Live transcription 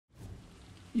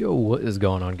Yo, what is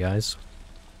going on, guys?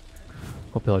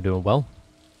 Hope y'all are doing well.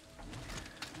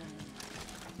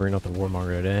 Bring out the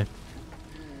Warmonger today.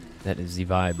 That is the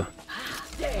vibe.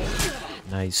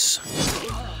 Nice.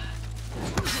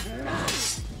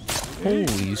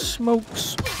 Holy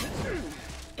smokes!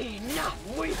 I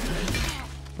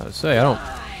was say I don't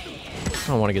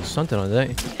want to get stunted on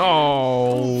today.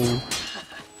 Oh,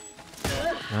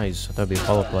 nice. I thought it'd be a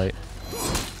hollow plate.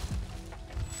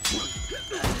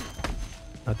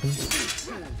 Nothing.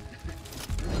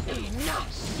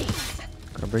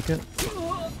 Gonna break it.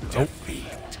 Oh,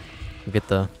 we get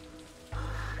the.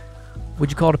 Would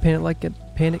you call it a panic light?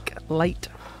 Panic light?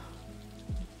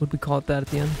 Would we call it that at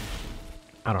the end?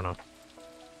 I don't know.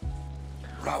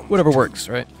 Whatever works,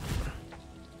 right?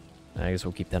 I guess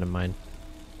we'll keep that in mind.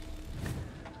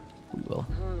 We will.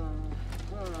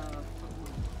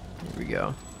 Here we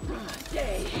go.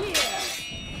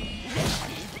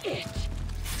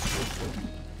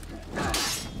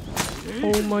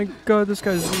 Oh my god, this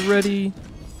guy's ready.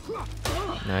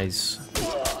 Nice.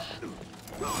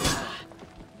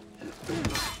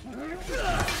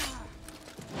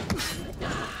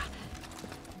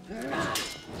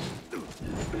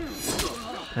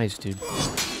 Nice, dude.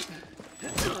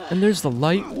 And there's the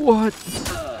light. What?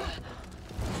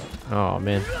 Oh,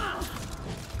 man.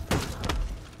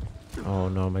 Oh,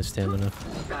 no, my stamina.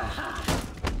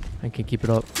 I can't keep it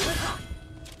up.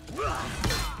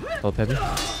 Oh, Peppy.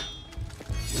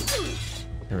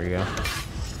 There we go.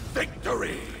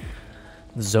 Victory!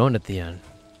 Zone at the end.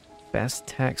 Fast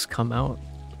attacks come out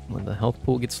when the health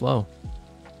pool gets low.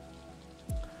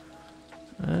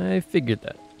 I figured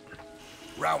that.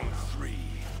 Round 3.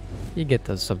 You get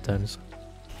those sometimes.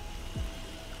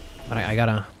 But I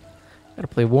gotta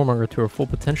play Warmonger to her full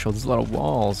potential. There's a lot of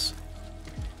walls.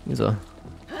 There's a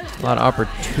lot of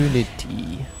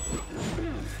opportunity.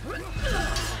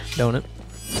 Don't it?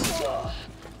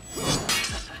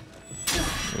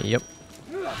 Yep.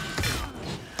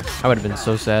 I would have been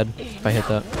so sad if I hit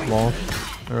that wall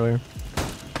earlier.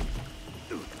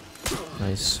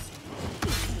 Nice.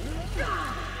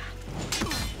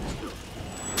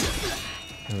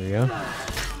 There we go.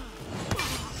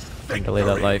 Delay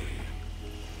that light.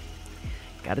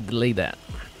 Gotta delay that.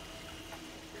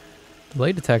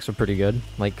 Delayed attacks are pretty good.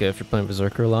 Like if you're playing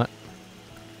Berserker a lot,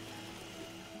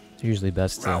 it's usually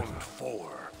best to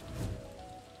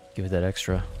give it that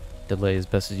extra delay as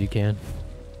best as you can.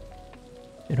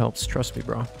 It helps, trust me,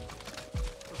 bro.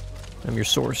 I'm your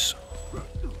source.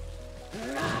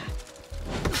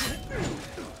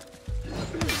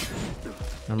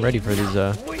 I'm ready for these,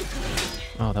 oh,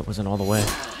 that wasn't all the way.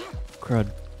 Crud.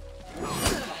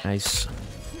 Nice.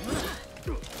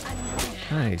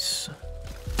 Nice.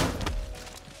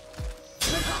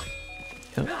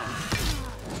 Yep.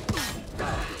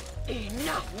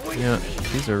 Yeah,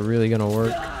 these are really gonna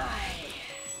work.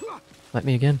 Let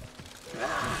me again.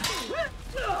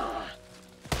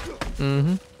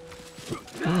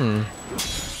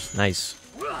 Nice.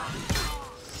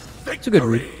 It's a good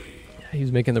read. He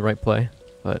was making the right play,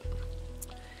 but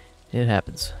it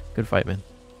happens. Good fight, man.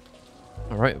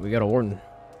 Alright, we got a Warden.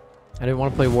 I didn't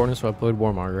want to play Warden, so I played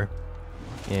Warmonger.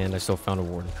 And I still found a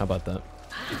Warden. How about that?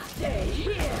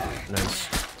 Nice.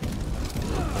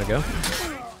 Wanna go?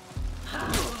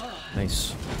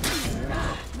 Nice.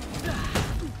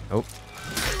 Oh.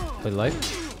 Play light.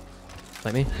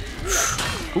 Light me.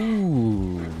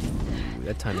 Ooh.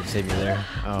 That time to save me there.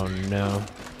 Oh no.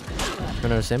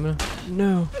 Run out of stamina?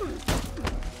 No.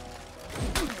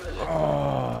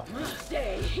 Oh.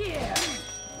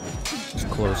 It's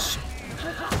close.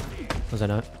 Was that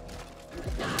not?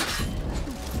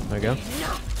 There we go.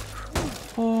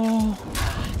 Oh.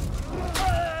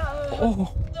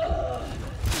 Oh.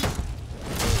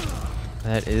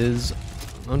 That is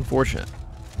unfortunate.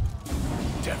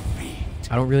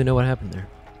 I don't really know what happened there.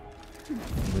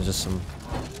 There's just some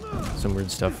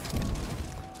weird stuff.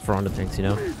 For Honda things, you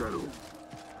know?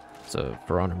 It's a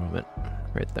For Honor moment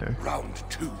right there. Round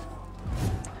 2.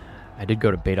 I did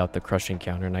go to bait out the crushing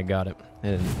counter and I got it.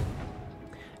 I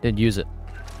didn't use it.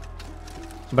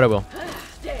 But I will.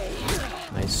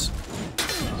 Nice.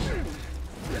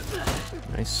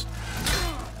 Nice.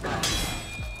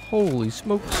 Holy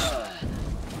smokes.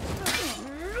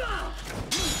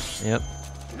 Yep.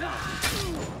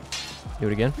 Do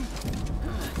it again.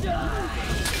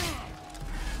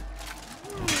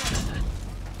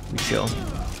 We chill.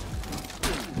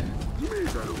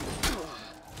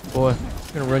 Boy, I'm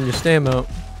gonna run your stam out.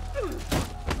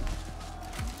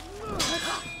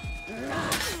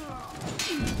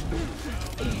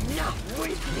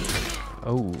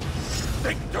 Oh.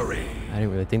 Victory. I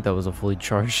didn't really think that was a fully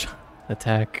charged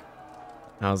attack.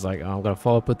 I was like, oh, I'm gonna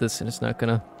follow up with this and it's not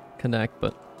gonna connect,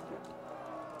 but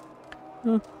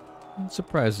it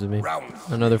surprises me. Round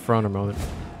three. Another For Honor moment.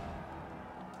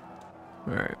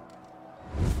 Alright.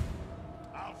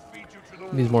 I'll feed you to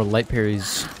the These more light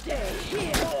parries.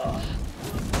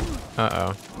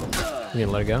 Uh-oh. You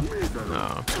gonna let it go?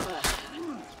 No.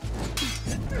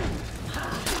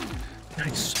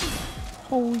 Nice.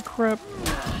 Holy crap.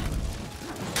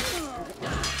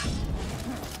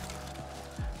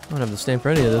 I don't have to stand for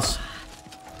any of this.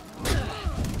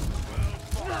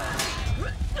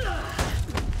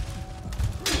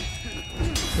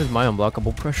 There's my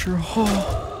unblockable pressure.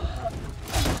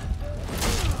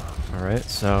 Alright,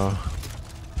 so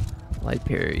light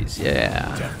parries,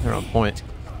 yeah, they're on point.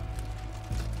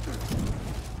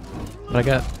 But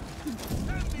I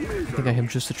think I have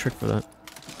just a trick for that.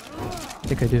 I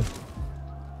think I do.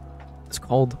 It's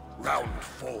called round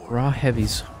 4. raw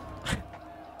heavies.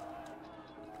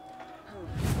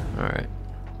 Alright.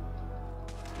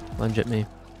 Lunge at me.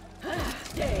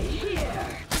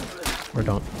 Or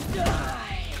don't.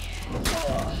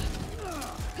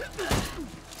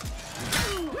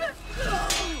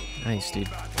 Nice, dude.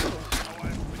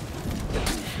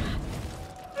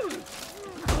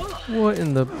 What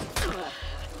in the...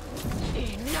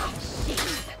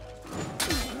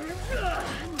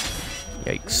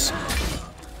 Yikes.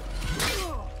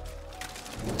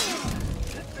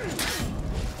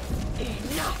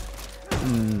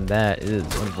 That is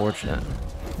unfortunate.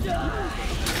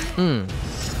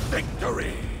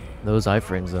 Victory. Those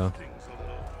iframes, though.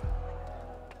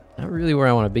 Not really where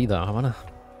I want to be, though. I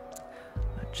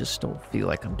just don't feel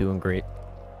like I'm doing great.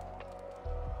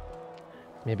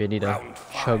 Maybe I need to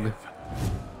chug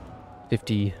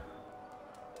 50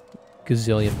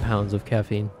 gazillion pounds of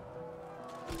caffeine.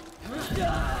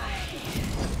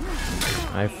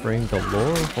 Iframe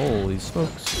galore? Holy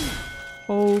smokes.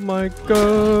 Oh my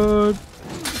god.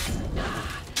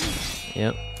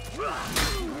 Yep.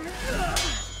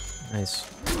 Nice.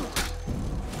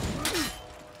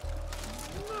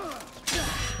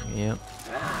 Yep.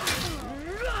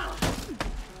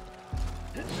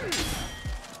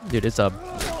 Dude, it's a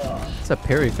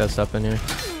parry fest up in here.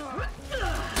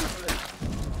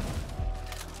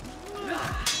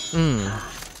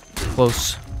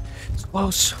 Close. It's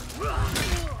close.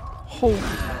 Oh.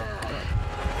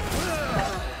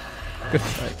 Good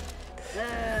fight.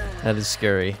 That is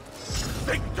scary.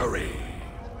 Victory.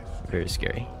 Very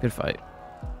scary. Good fight.